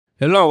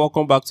Hello and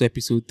welcome back to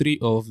episode 3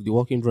 of the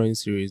Working Drawing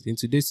series. In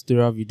today's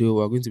tutorial video,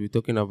 we're going to be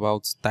talking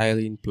about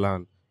tiling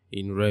plan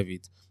in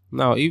Revit.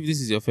 Now, if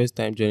this is your first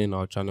time joining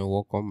our channel,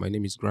 welcome. My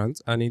name is Grant,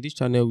 and in this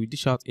channel, we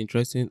dish out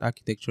interesting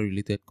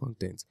architecture-related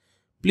content.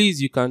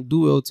 Please, you can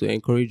do well to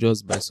encourage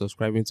us by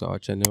subscribing to our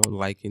channel,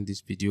 liking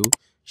this video,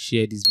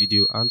 share this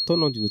video, and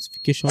turn on the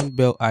notification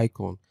bell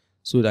icon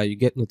so that you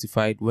get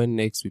notified when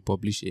next we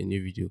publish a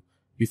new video.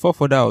 Before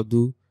further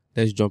ado,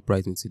 let's jump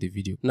right into the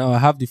video. Now I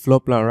have the floor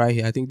plan right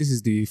here. I think this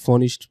is the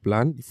furnished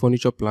plan, the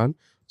furniture plan.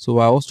 So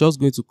I was just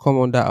going to come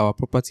under our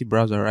property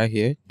browser right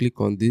here, click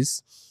on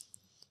this.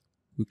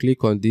 We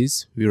click on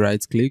this, we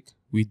right click,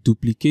 we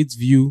duplicate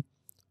view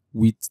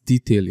with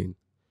detailing.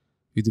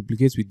 We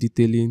duplicate with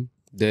detailing,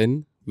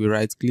 then we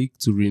right click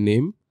to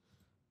rename.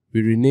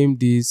 We rename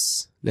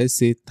this, let's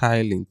say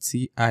tiling,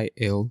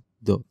 T-I-L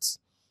dot.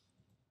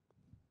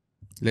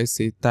 Let's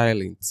say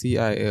tiling,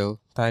 T-I-L,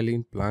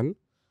 tiling plan.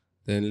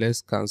 Then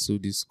let's cancel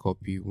this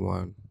copy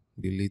one,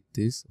 delete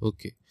this.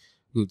 Okay,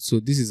 good. So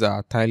this is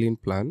our tiling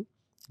plan.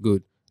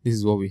 Good. This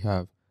is what we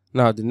have.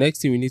 Now the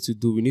next thing we need to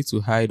do, we need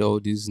to hide all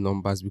these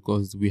numbers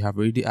because we have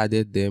already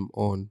added them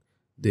on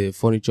the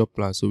furniture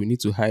plan. So we need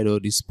to hide all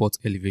these spot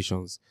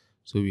elevations.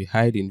 So we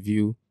hide in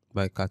view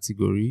by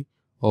category.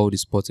 All the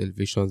spot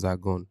elevations are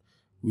gone.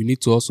 We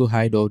need to also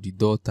hide all the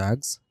door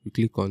tags. We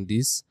click on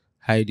this,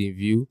 hide in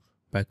view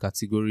by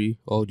category.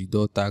 All the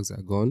door tags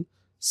are gone.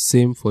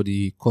 Same for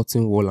the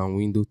curtain wall and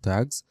window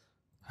tags,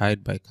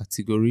 hide by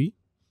category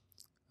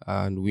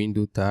and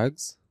window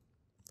tags.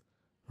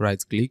 Right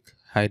click,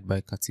 hide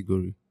by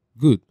category.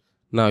 Good.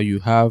 Now you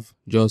have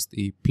just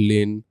a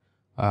plain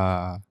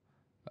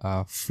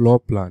floor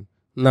plan.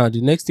 Now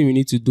the next thing we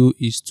need to do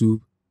is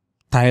to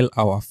tile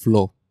our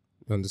floor.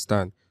 You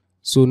understand?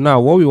 So now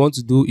what we want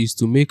to do is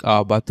to make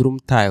our bathroom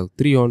tile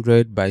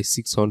 300 by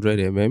 600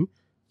 mm,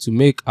 to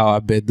make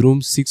our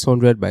bedroom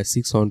 600 by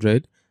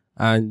 600,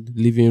 and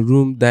living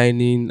room,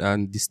 dining,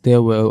 and the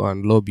stairwell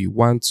and lobby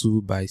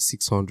 12 by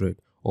 600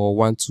 or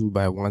 12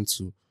 by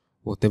 12,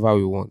 whatever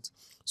we want.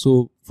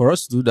 So for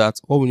us to do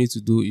that, all we need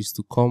to do is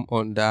to come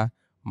under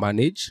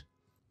manage.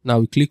 Now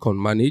we click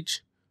on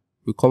manage,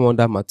 we come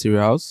under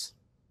materials.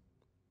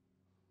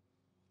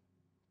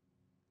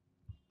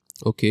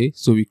 Okay,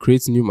 so we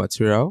create new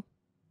material.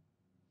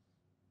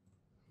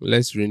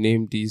 Let's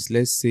rename this,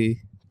 let's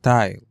say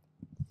tile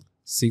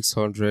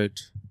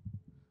 600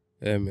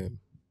 mm.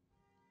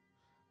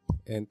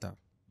 Enter.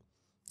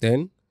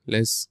 Then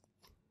let's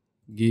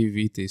give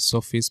it a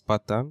surface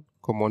pattern.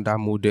 Come under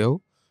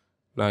model.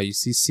 Now you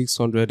see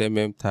 600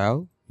 mm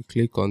tile. You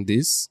click on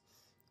this,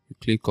 you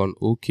click on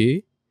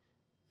OK.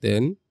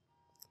 Then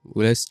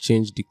let's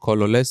change the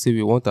color. Let's say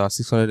we want our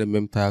 600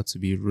 mm tile to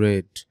be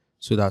red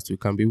so that we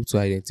can be able to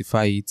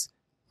identify it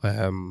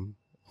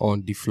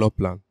on the floor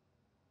plan.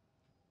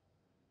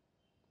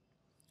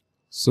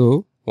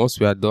 So once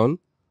we are done,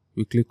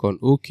 we click on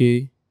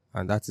OK,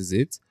 and that is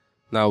it.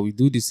 Now we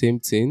do the same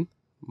thing,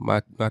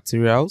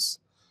 materials.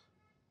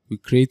 We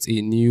create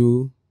a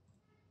new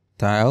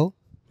tile.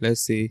 Let's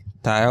say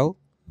tile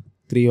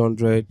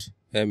 300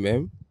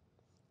 mm.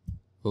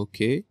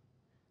 Okay.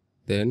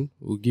 Then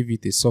we'll give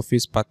it a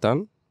surface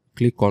pattern.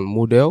 Click on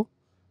model.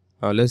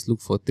 Now let's look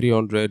for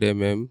 300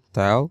 mm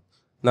tile.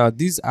 Now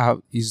this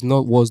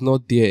was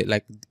not there.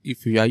 Like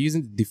if you are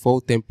using the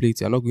default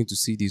template, you're not going to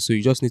see this. So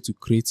you just need to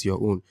create your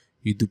own.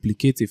 You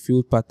duplicate a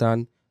field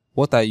pattern.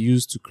 What I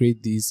use to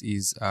create this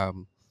is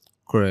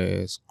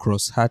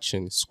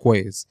cross-hatching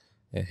squares.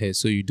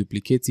 So you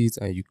duplicate it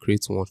and you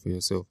create one for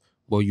yourself.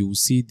 But you will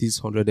see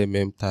these 100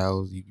 mm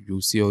tiles. You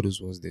will see all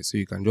those ones there. So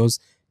you can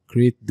just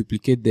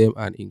duplicate them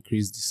and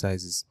increase the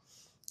sizes.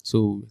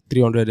 So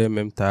 300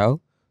 mm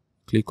tile.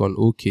 Click on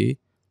OK.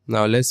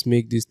 Now let's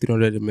make this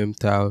 300 mm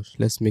tile.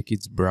 Let's make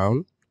it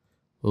brown.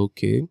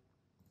 Okay.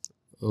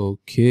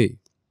 Okay.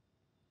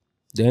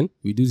 Then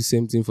we do the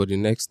same thing for the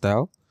next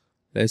tile.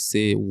 Let's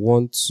say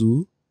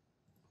 12,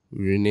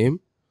 rename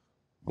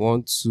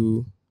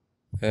 12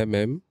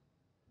 mm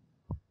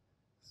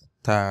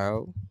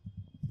tile.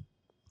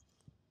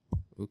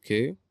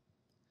 Okay.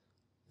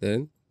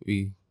 Then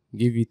we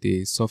give it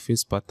a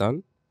surface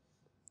pattern.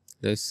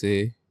 Let's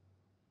say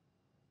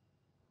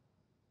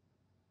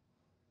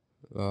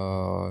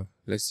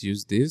let's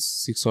use this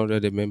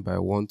 600 mm by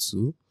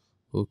 12.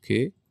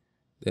 Okay.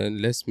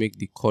 Then let's make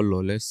the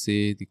color. Let's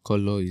say the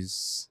color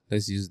is,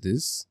 let's use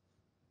this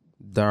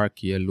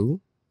dark yellow.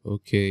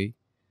 Okay.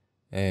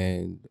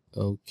 And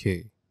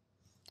okay.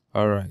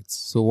 All right.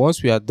 So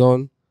once we are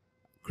done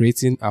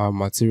creating our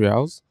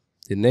materials,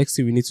 the next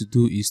thing we need to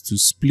do is to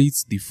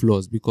split the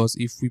floors, because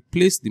if we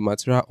place the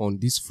material on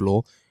this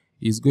floor,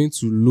 it's going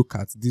to look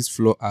at this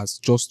floor as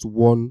just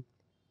one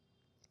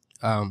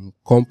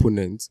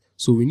component.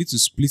 So we need to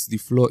split the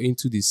floor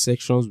into the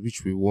sections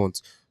which we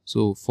want.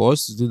 So for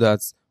us to do that,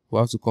 we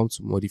have to come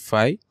to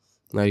modify.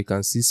 Now you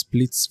can see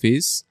split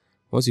face.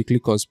 Once you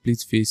click on split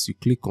face, you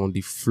click on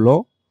the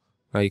floor.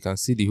 Now you can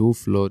see the whole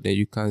floor. Then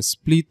you can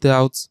split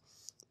out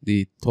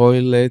the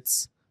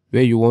toilets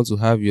where you want to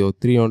have your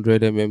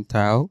 300 mm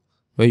tile.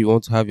 where you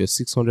want to have your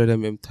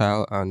 600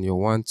 tile and your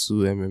 12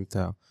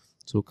 tile.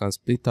 So we can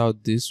split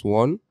out this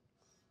one.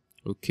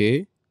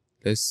 Okay,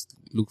 let's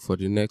look for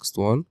the next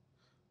one.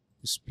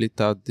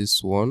 Split out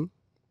this one.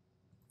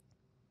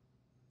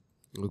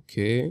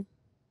 Okay,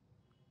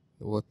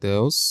 what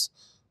else?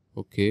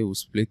 Okay, we'll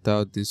split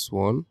out this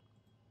one.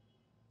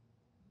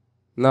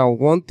 Now,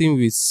 one thing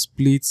with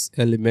split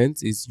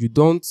elements is you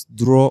don't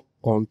draw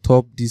on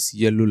top this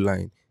yellow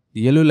line.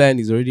 The yellow line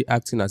is already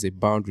acting as a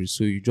boundary,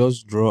 so you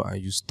just draw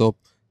and you stop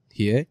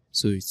here.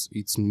 So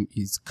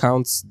it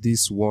counts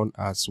this one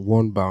as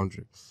one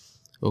boundary.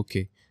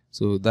 Okay,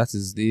 so that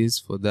is this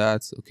for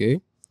that.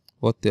 Okay,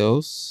 what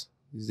else?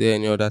 Is there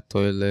any other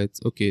toilet?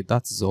 Okay,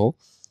 that is all.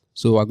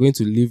 So we're going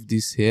to leave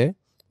this here.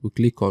 We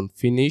click on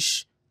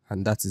finish,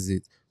 and that is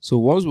it. So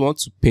once we want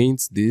to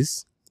paint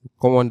this, we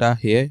come under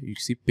here, you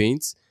see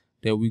paint,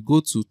 then we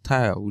go to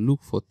tile. We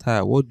look for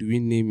tile. What do we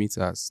name it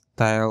as?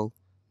 Tile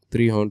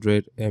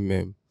 300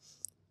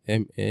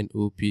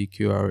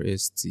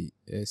 MNOPQRST.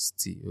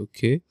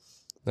 Okay,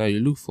 now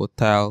you look for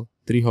tile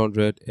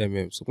 300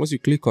 So once you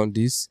click on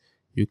this,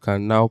 you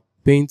can now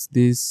paint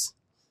this.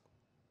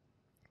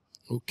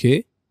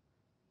 Okay,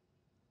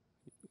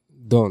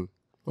 done.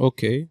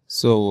 Okay,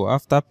 so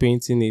after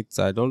painting it,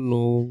 I don't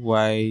know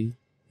why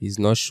it's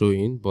not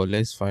showing, but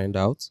let's find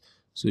out.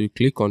 So you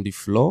click on the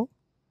floor.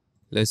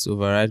 Let's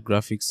override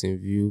graphics in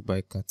view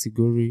by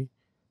category.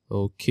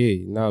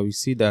 Okay, now we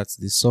see that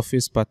the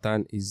surface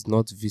pattern is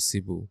not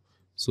visible.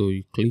 So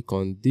you click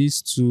on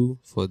these two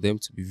for them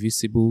to be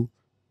visible.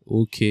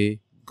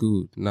 Okay,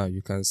 good. Now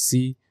you can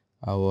see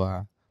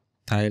our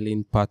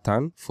tiling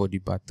pattern for the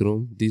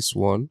bathroom, this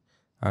one,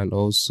 and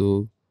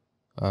also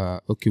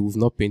okay, we've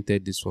not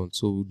painted this one,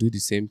 so we'll do the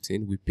same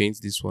thing. We paint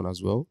this one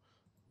as well.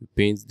 We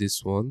paint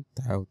this one,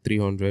 tile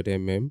 300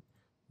 we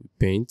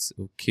paint.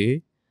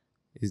 Okay,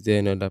 is there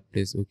another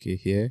place? Okay,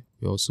 here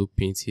we also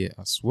paint here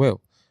as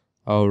well.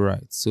 All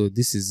right, so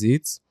this is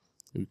it.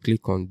 We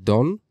click on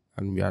done,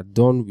 and we are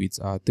done with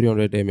our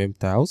 300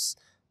 tiles.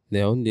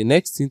 Now the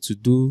next thing to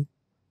do,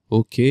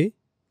 okay,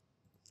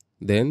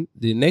 then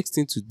the next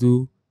thing to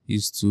do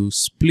is to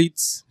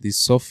split the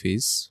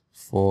surface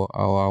for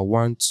our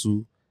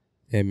 12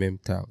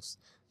 tiles.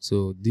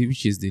 So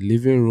which is the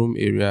living room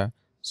area.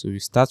 So we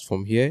start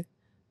from here,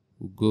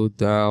 we go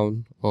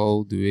down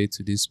all the way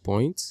to this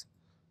point,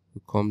 we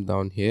come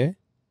down here.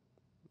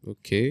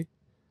 Okay,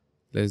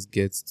 let's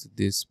get to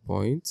this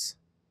point.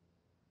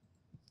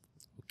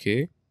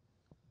 Okay,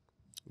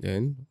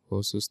 then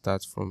also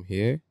start from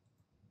here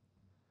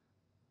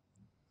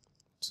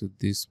to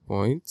this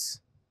point,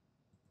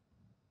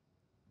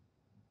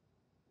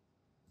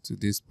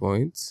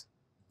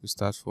 we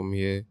start from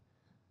here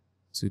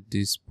to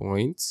this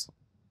point.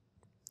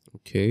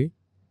 Okay,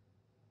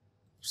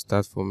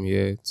 start from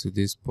here to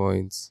this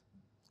point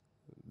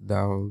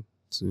down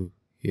to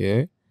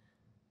here,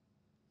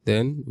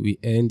 then we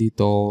end it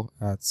all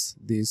at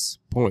this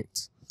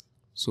point.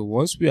 So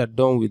once we are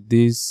done with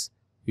this,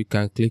 we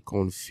can click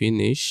on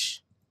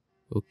finish.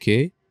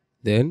 Okay,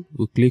 then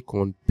we click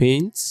on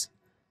paint,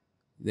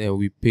 then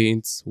we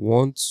paint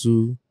 1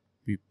 2,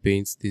 we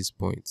paint this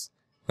point.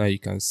 Now you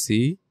can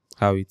see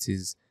how it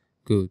is.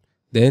 Good.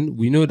 Then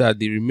we know that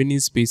the remaining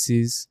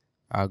spaces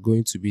are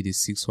going to be the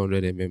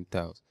 600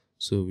 tiles.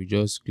 So we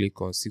just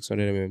click on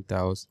 600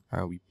 tiles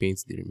and we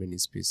paint the remaining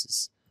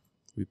spaces.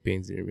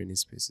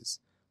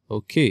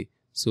 Okay,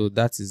 so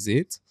that is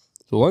it.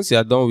 So once you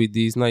are done with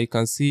this, now you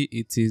can see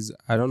it is,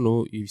 I don't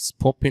know if it's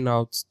popping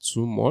out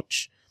too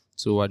much.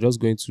 So we're just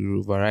going to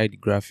override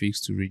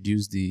graphics to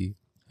reduce the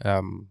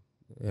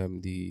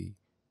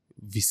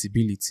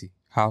visibility.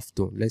 Half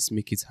tone. Let's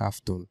make it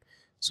half tone.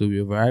 So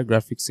we override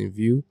graphics in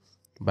view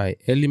by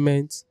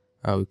element,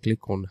 and we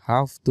click on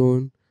half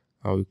tone,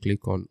 and we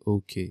click on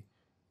OK.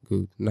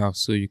 Good. Now,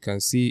 so you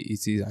can see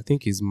it is, I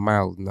think it's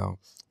mild now,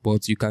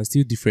 but you can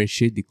still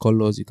differentiate the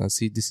colors. You can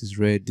see this is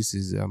red, this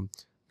is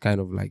kind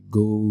of like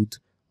gold,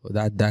 or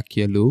that dark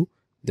yellow.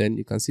 Then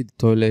you can see the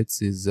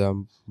toilets is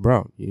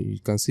brown. You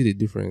can see the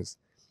difference.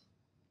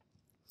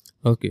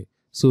 Okay,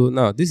 so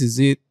now this is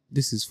it.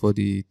 This is for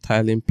the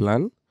tiling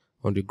plan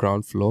on the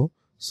ground floor.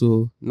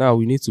 So now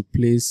we need to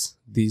place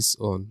this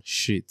on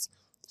sheet.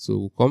 So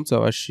we'll come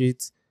to our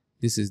sheet.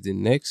 This is the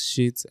next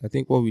sheet. I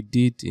think what we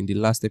did in the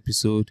last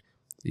episode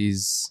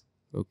is,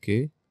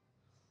 okay,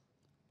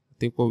 I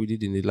think what we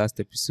did in the last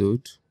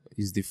episode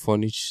is the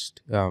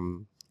furnished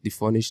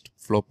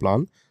floor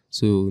plan.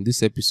 So in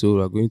this episode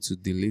we're going to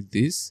delete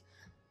this.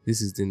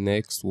 This is the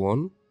next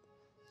one.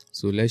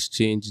 So let's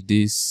change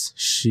this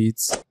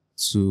sheet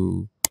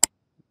to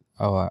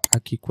our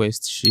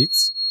ArchiQuest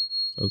sheet.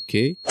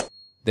 Okay,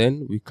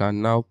 then we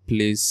can now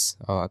place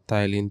our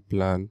tiling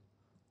plan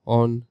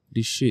on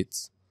the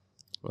sheet.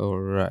 All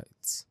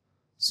right,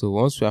 so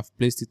once we have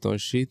placed it on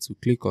sheet, we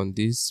click on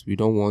this. We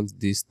don't want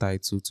this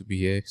title to be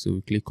here, so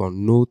we click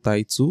on no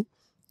title.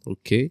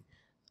 Okay,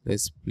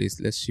 let's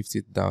shift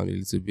it down a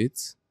little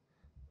bit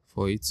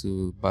for it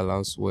to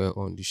balance well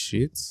on the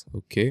sheet.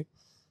 Okay,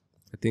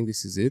 I think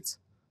this is it.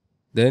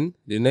 Then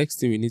the next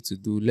thing we need to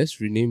do,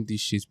 let's rename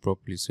these sheets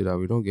properly so that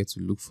we don't get to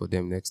look for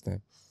them next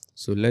time.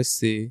 So let's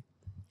say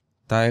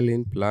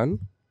tiling plan,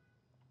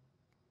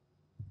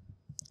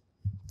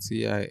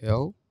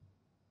 TIL,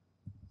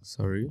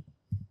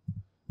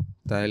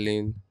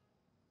 tiling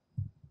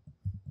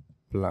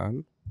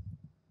plan,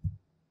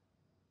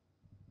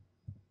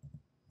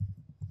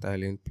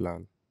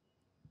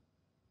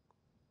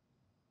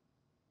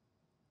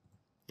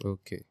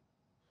 okay.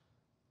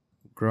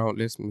 Ground,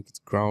 let's make it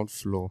ground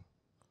floor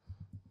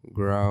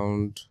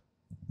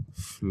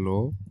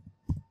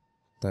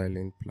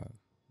tiling plan.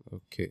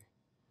 Okay,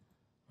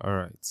 all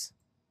right.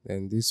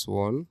 Then this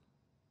one,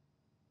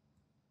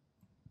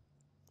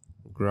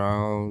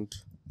 ground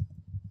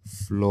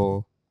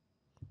floor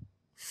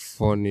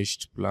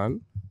furnished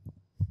plan.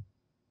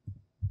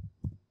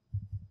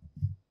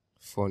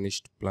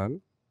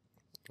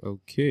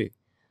 Okay,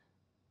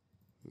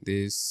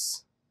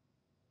 this,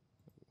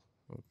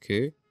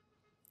 okay,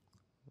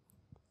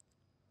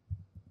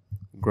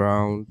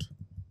 ground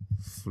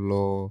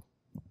floor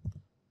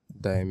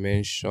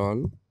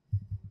dimension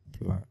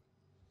plan.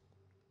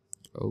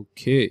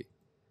 Okay,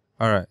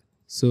 all right.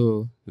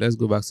 So let's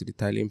go back to the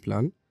tiling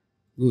plan.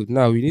 Good.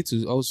 Now we need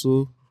to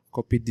also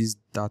copy this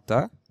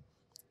data,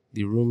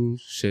 the room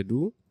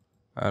schedule,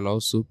 and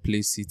also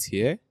place it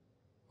here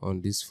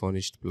on this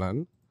furnished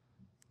plan.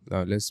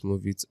 Now let's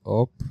move it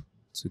up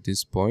to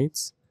this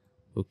point.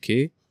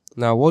 Okay,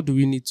 now what do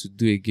we need to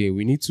do again?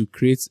 We need to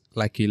create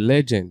like a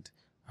legend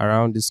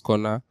around this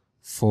corner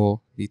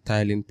for the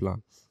tiling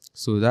plan.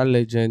 So that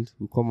legend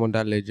will come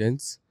under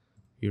legends.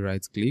 You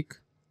right click,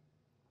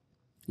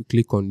 you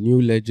click on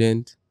new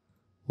legend,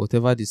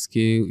 whatever the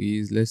scale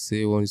is. Let's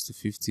say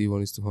 1:50,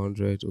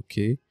 1:100.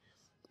 Okay,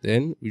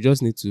 then we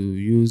just need to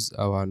use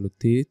our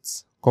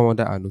annotate, come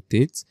under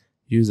annotate,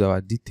 use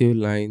our detail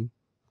line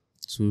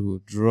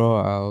to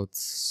draw out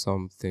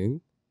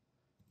something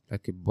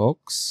like a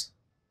box.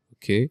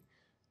 Okay,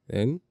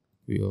 then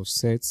we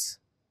offset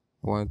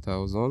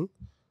 1000,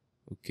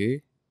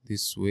 okay,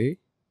 this way.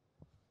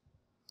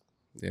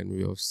 Then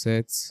we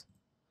offset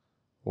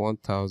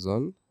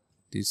 1000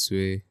 this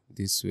way,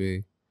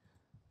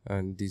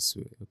 and this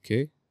way.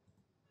 Okay,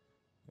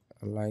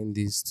 align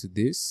this to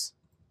this.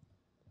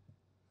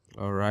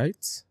 All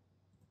right,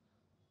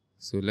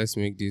 so let's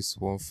make this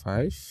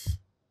 15.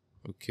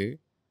 Okay,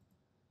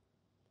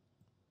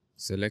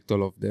 select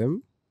all of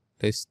them.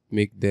 Let's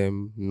make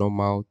them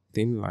normal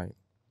thin line.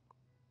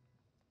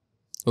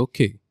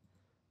 Okay,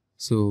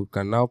 so we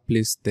can now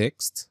place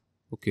text.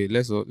 Okay,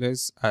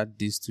 let's add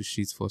this to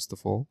sheet first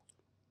of all.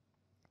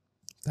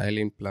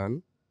 Tiling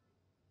plan,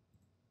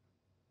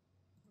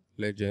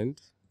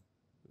 legend.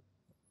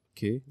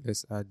 Okay,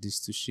 let's add this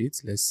to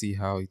sheet. Let's see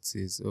how it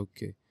is.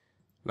 Okay,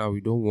 now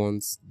we don't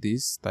want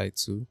this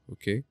title.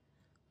 Okay,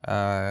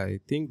 I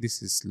think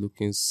this is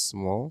looking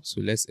small, so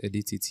let's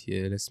edit it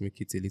here. Let's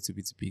make it a little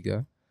bit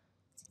bigger.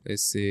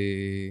 Let's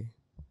say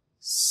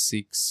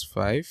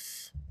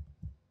 6.5.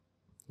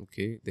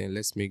 Okay, then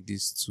let's make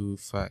this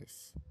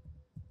 2.5.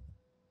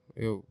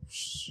 Oh,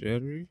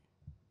 Sherry,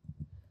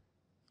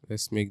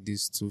 let's make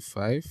this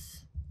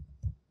 2.5.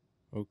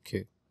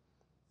 Okay,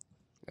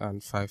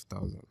 and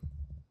 5,000.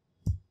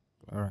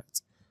 All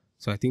right,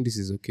 so I think this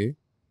is okay.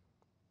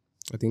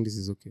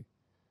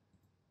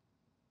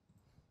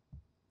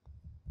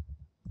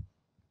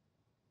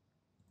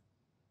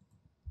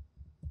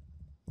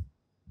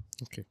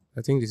 Okay,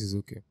 I think this is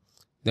okay.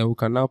 Then we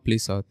can now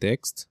place our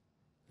text.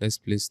 Let's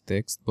place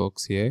text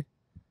box here.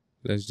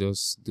 Let's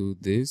just do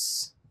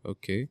this.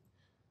 Okay,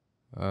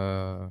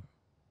 all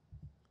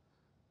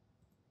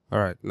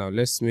right, now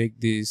let's make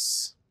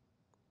this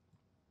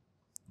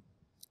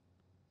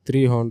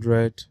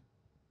 300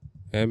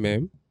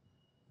 mm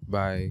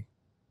by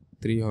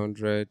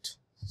 600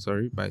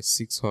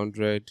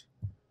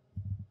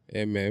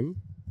 mm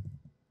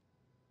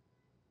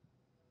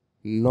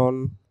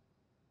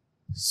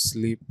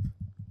non-slip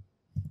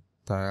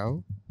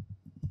tile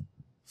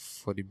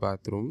for the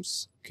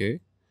bathrooms. Okay,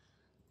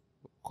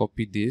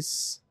 copy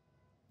this.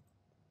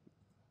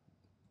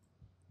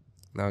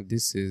 Now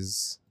this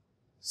is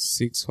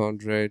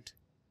 600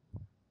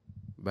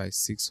 by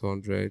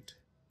 600,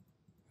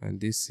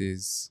 and this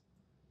is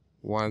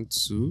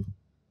 12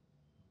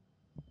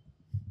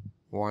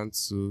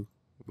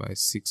 by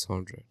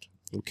 600.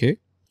 Okay,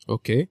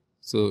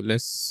 so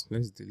let's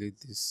delete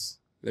this.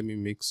 Let me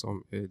make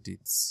some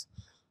edits.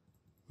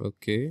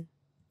 Okay,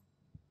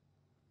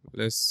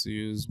 let's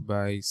use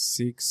by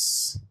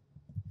 6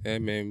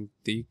 mm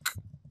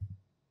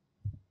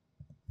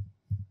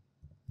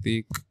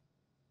thick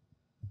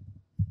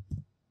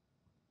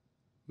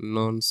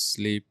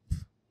non-slip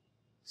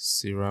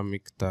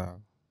ceramic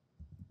tile,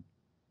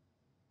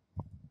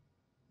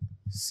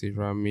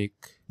 ceramic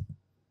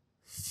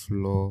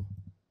floor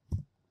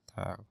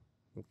tile.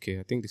 Okay,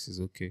 I think this is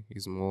okay.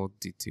 It's more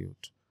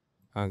detailed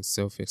and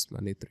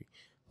self-explanatory.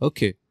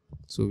 Okay,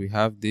 so we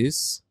have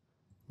this.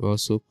 We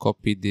also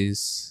copy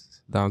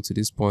this down to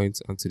this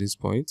point and to this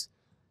point.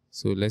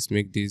 So let's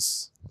make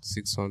this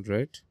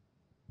 600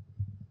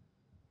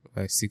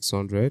 by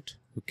 600,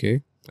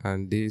 okay,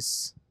 and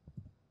this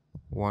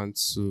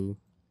 12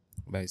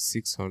 by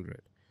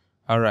 600.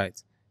 All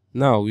right,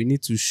 now we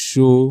need to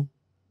show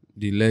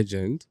the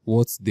legend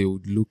what they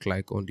would look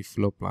like on the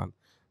floor plan.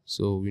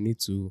 So we need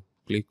to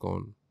click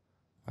on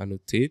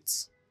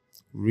annotate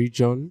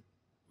region,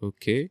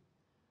 okay,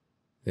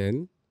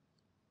 then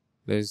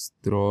let's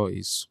draw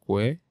a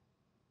square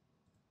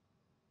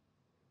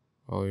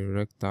or a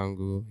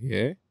rectangle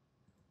here,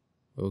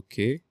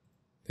 okay,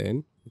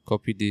 then we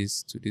copy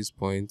this to this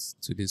point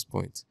to this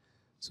point.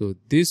 So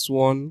this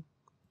one,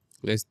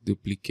 let's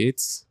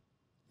duplicate,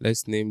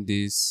 let's name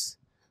this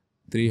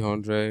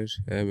 300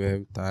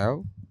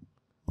 tile,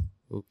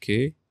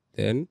 okay,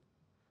 then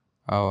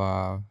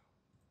our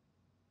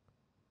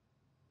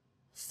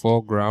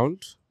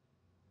foreground,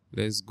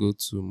 let's go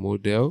to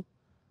model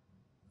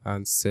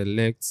and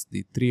select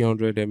the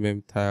 300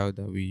 tile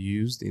that we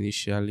used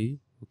initially,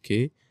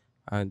 okay,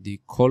 and the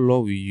color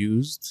we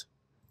used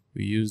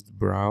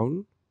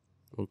brown,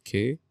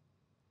 okay,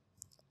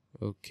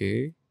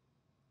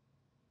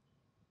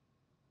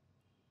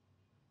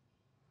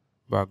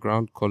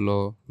 background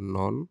color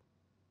none,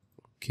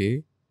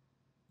 okay,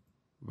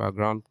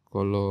 background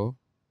color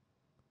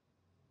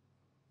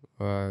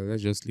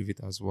let's just leave it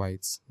as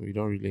white, we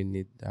don't really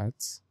need that,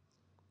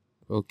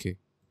 okay,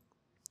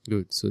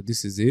 good. So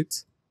this is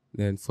it.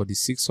 Then for the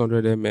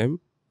 600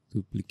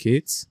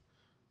 duplicate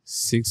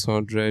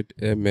 600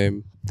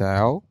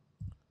 tile,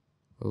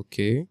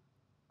 okay,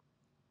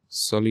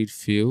 solid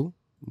fill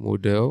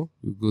model,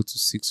 we go to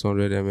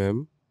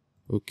 600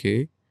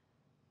 okay,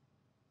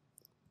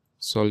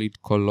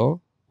 solid color,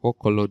 what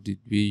color did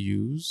we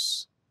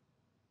use?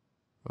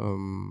 I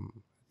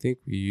think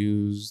we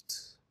used,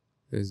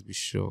 let's be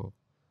sure,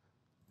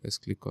 let's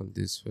click on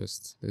this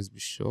first, let's be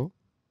sure.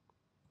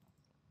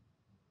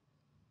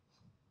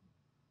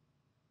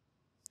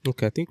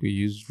 Okay, I think we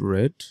used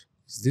red.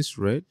 Is this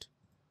red?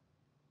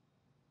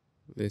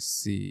 Let's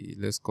see,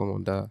 let's come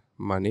under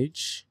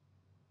manage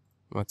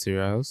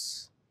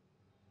materials.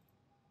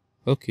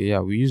 Okay,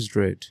 yeah, we used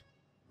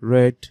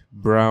red,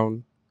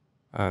 brown,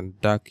 and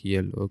dark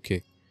yellow.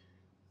 Okay,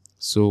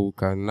 so we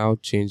can now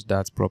change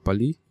that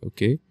properly.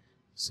 Okay,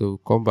 so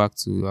come back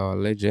to our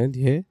legend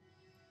here,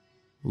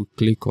 we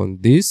click on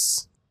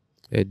this,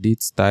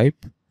 edit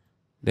type,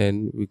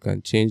 then we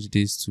can change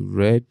this to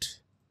red,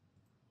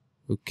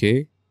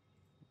 okay,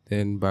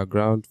 then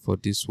background for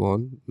this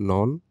one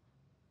none,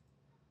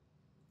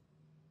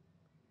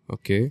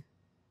 okay.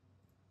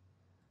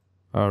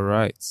 All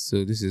right,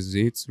 so this is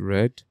it,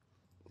 red.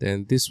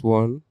 Then this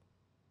one,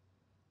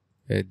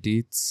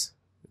 edit,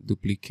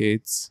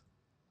 duplicate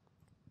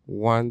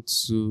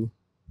 12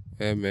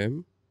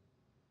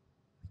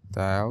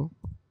 tile,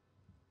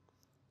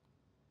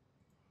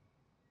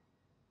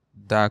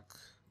 dark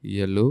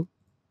yellow,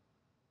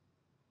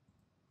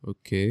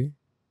 okay,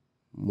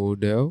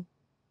 model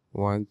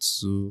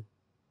 12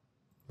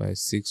 by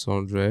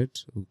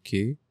 600,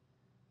 okay,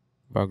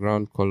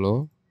 background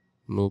color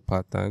no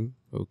pattern,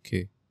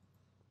 okay.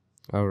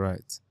 All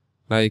right,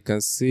 now you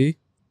can see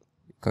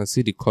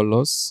the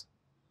colors,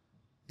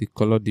 the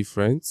color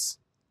difference,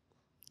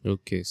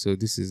 okay. So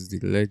this is the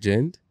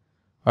legend.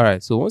 All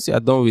right, so once you are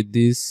done with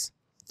this,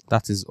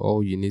 that is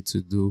all you need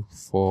to do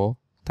for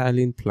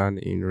tiling plan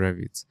in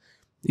Revit.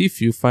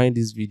 If you find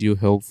this video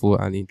helpful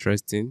and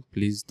interesting,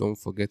 please don't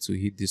forget to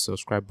hit the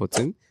subscribe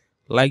button,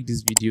 like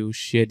this video,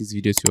 share this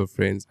video to your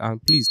friends,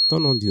 and please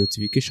turn on the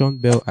notification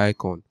bell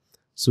icon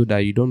so that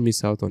you don't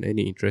miss out on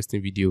any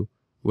interesting video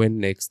when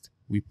next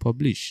we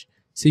publish.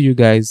 See you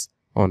guys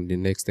on the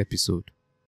next episode.